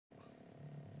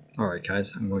Alright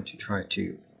guys, I'm going to try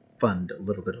to fund a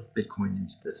little bit of Bitcoin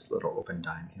into this little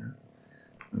Opendime here.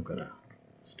 I'm going to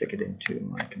stick it into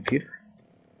my computer.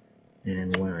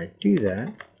 And when I do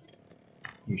that,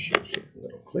 you should hear a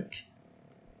little click.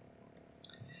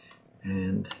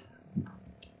 And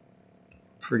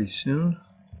pretty soon,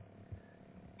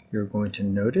 you're going to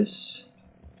notice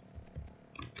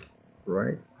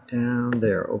right down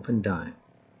there, Opendime.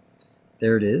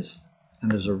 There it is.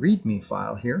 And there's a README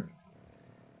file here.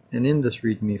 And in this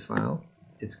README file,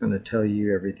 it's going to tell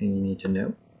you everything you need to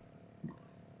know,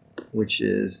 which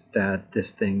is that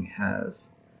this thing has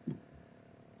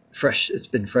it's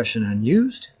been fresh and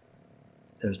unused.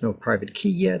 There's no private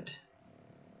key yet.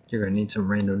 You're going to need some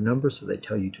random numbers, so they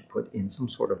tell you to put in some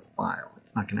sort of file.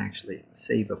 It's not going to actually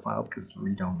save a file because it's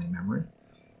read-only memory.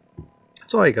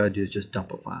 So all you got to do is just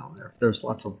dump a file there. If there's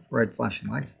lots of red flashing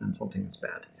lights, then something is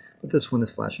bad. But this one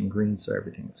is flashing green, so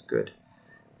everything is good.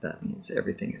 That means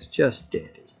everything is just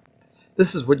dandy.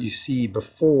 This is what you see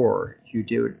before you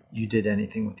did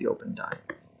anything with the Opendime.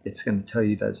 It's going to tell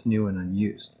you that it's new and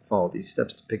unused. Follow these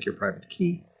steps to pick your private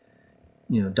key.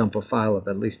 Dump a file of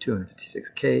at least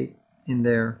 256K in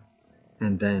there,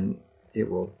 and then it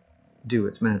will do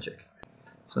its magic.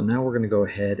 So now we're going to go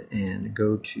ahead and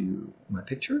go to my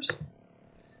pictures.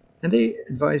 And they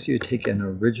advise you to take an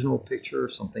original picture,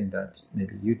 something that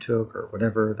maybe you took or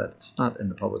whatever, that's not in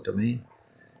the public domain.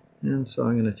 And so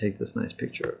I'm going to take this nice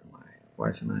picture of my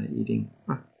wife and I eating.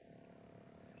 Let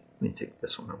me take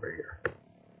this one over here.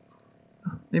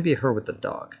 Maybe her with the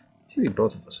dog. Maybe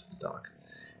both of us with the dog.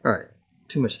 All right,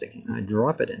 too much thinking. I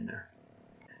drop it in there.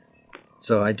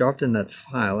 So I dropped in that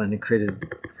file and it created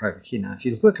a private key. Now, if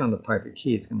you click on the private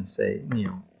key, it's going to say,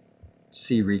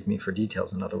 see README for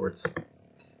details. In other words,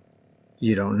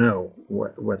 you don't know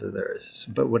whether there is.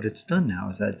 But what it's done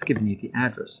now is that it's given you the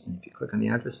address. And if you click on the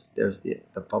address, there's the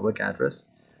public address.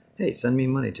 Hey, send me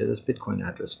money to this Bitcoin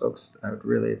address, folks. I would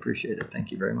really appreciate it.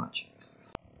 Thank you very much.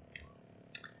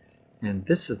 And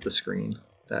this is the screen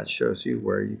that shows you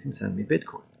where you can send me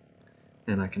Bitcoin.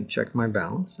 And I can check my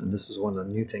balance. And this is one of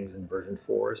the new things in version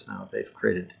 4 is now they've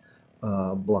created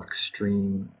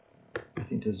Blockstream. I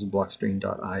think this is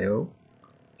blockstream.io.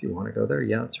 If you want to go there,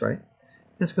 yeah, that's right.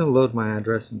 It's going to load my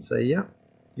address and say, yeah,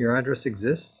 your address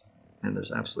exists, and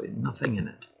there's absolutely nothing in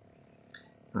it.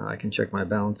 I can check my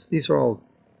balance. These are all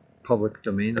public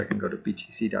domains. I can go to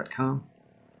btc.com,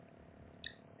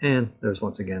 and there's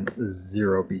once again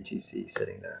 0 BTC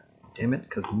sitting there. Damn it,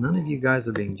 because none of you guys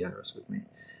are being generous with me,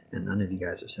 and none of you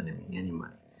guys are sending me any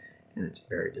money, and it's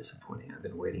very disappointing. I've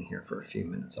been waiting here for a few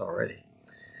minutes already.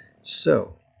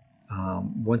 So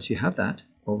once you have that,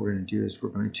 what we're going to do is we're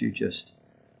going to just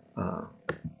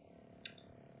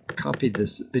copy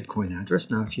this Bitcoin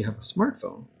address. Now, if you have a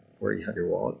smartphone where you have your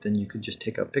wallet, then you could just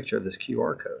take a picture of this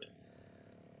QR code.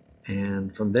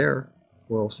 And from there,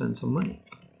 we'll send some money.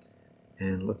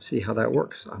 And let's see how that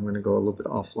works. I'm going to go a little bit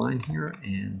offline here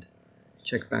and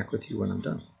check back with you when I'm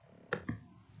done.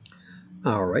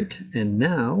 All right, and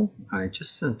now I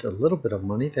just sent a little bit of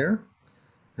money there.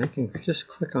 I can just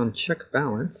click on check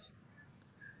balance,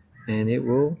 and it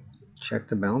will check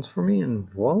the balance for me, and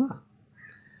voila.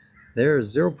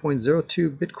 There's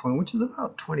 0.02 Bitcoin, which is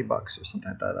about 20 bucks or something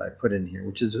like that I put in here,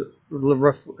 which is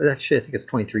roughly, actually I think it's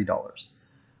 $23. It's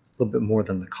a little bit more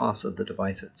than the cost of the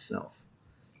device itself.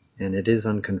 And it is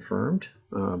unconfirmed,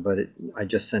 but I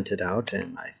just sent it out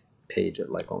and I paid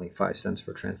like only 5 cents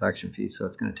for transaction fees, so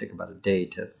it's going to take about a day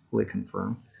to fully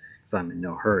confirm because I'm in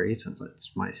no hurry since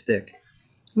it's my stick.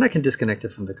 And I can disconnect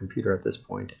it from the computer at this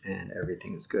point and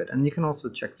everything is good. And you can also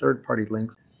check third-party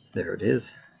links. There it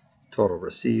is. Total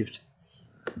received,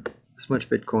 this much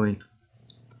Bitcoin,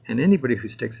 and anybody who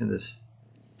sticks in this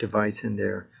device in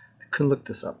there can look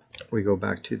this up. We go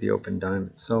back to the Opendime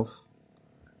itself,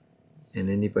 and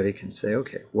anybody can say,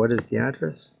 okay, what is the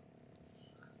address?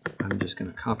 I'm just going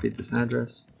to copy this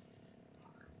address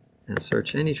and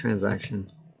search any transaction,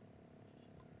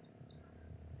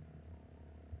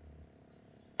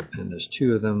 and there's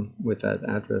 2 of them with that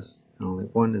address, and only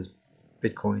one is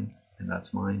Bitcoin, and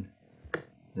that's mine.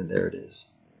 And there it is.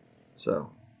 So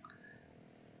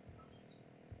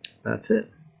that's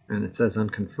it. And it says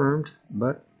unconfirmed,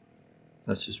 but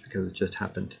that's just because it just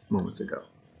happened moments ago.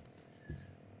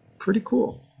 Pretty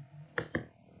cool.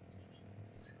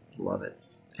 Love it.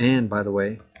 And by the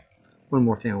way, one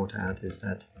more thing I want to add is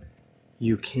that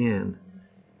you can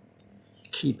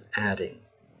keep adding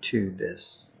to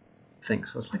this thing.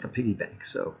 So it's like a piggy bank.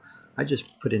 So I just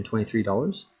put in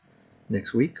 $23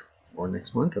 next week or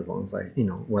next month, as long as I,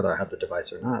 whether I have the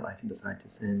device or not, I can decide to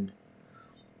send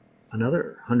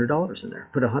another $100 in there,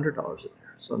 put $100 in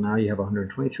there. So now you have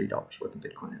 $123 worth of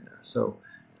Bitcoin in there. So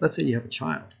let's say you have a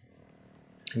child,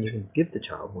 and you can give the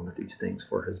child one of these things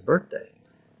for his birthday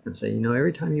and say, you know,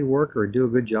 every time you work or do a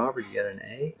good job or you get an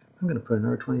A, I'm going to put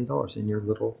another $20 in your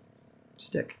little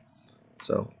stick.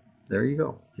 So there you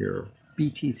go, your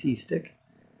BTC stick,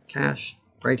 cash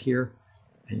right here,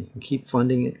 and you can keep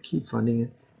funding it,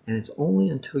 and it's only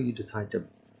until you decide to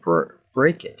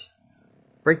break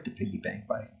the piggy bank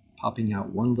by popping out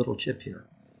one little chip here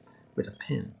with a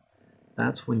pin.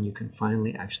 That's when you can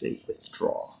finally actually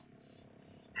withdraw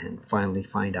and finally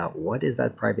find out what is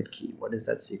that private key, what is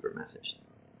that secret message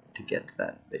to get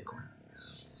that Bitcoin.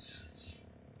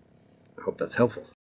 I hope that's helpful.